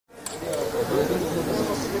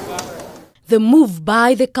The move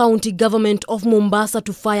by the county government of Mombasa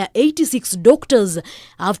to fire 86 doctors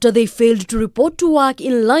after they failed to report to work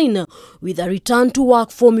in line with a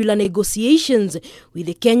return-to-work formula negotiations with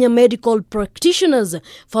the Kenya Medical Practitioners,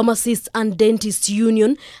 Pharmacists and Dentists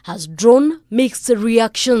Union has drawn mixed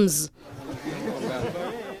reactions.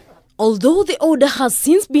 Although the order has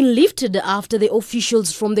since been lifted after the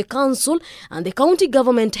officials from the council and the county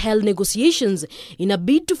government held negotiations in a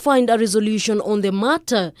bid to find a resolution on the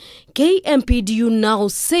matter, KMPDU now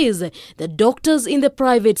says the doctors in the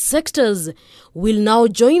private sectors will now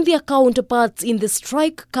join their counterparts in the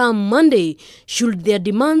strike come Monday should their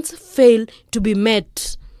demands fail to be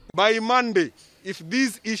met. By Monday, if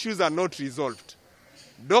these issues are not resolved,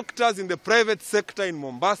 doctors in the private sector in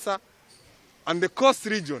Mombasa and the Coast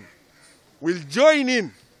region will join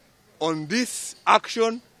in on this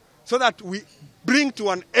action so that we bring to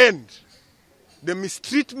an end the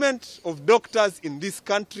mistreatment of doctors in this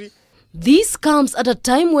country. This comes at a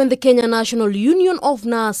time when the Kenya National Union of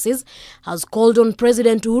Nurses has called on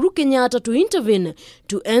President Uhuru Kenyatta to intervene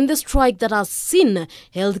to end the strike that has seen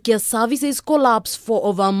healthcare services collapse for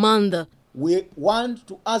over a month. We want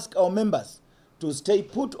to ask our members to stay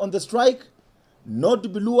put on the strike, not to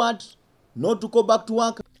be lured, not to go back to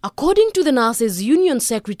work. According to the Nurses Union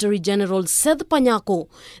Secretary General Seth Panyako,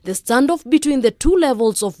 the standoff between the two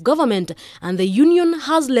levels of government and the union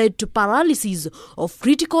has led to paralysis of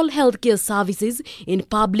critical healthcare services in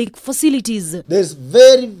public facilities. There's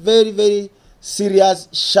very serious,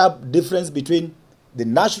 sharp difference between the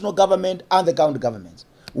national government and the county governments.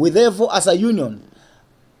 We therefore, as a union,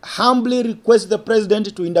 humbly request the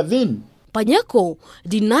president to intervene. Panyako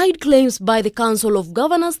denied claims by the Council of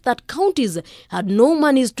Governors that counties had no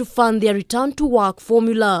monies to fund their return-to-work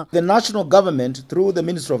formula. The national government, through the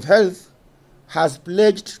Ministry of Health, has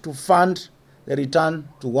pledged to fund the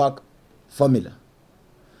return-to-work formula.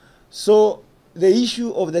 So the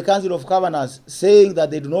issue of the Council of Governors saying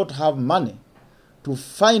that they do not have money to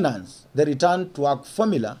finance the return-to-work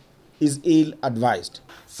formula is ill-advised.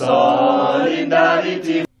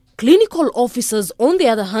 Solidarity. Clinical officers, on the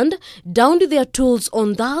other hand, downed their tools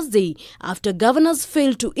on Thursday after governors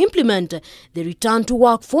failed to implement the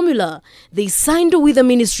return-to-work formula they signed with the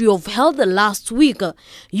Ministry of Health last week.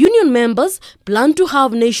 Union members plan to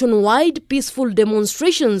have nationwide peaceful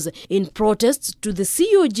demonstrations in protest to the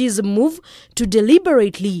COG's move to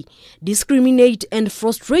deliberately discriminate and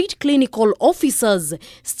frustrate clinical officers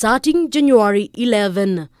starting January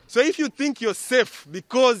 11. So if you think you're safe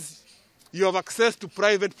because you have access to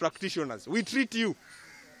private practitioners, we treat you.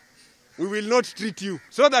 We will not treat you,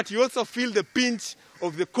 so that you also feel the pinch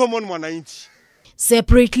of the common mwananchi.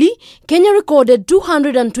 Separately, Kenya recorded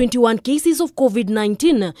 221 cases of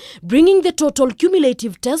COVID-19, bringing the total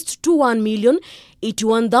cumulative test to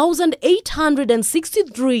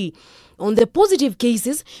 1,081,863. On the positive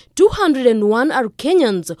cases, 201 are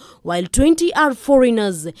Kenyans, while 20 are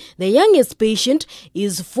foreigners. The youngest patient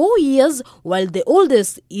is 4 years, while the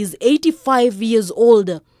oldest is 85 years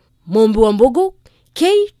old. Mombi Wambogo,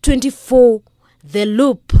 K24, The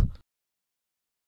Loop.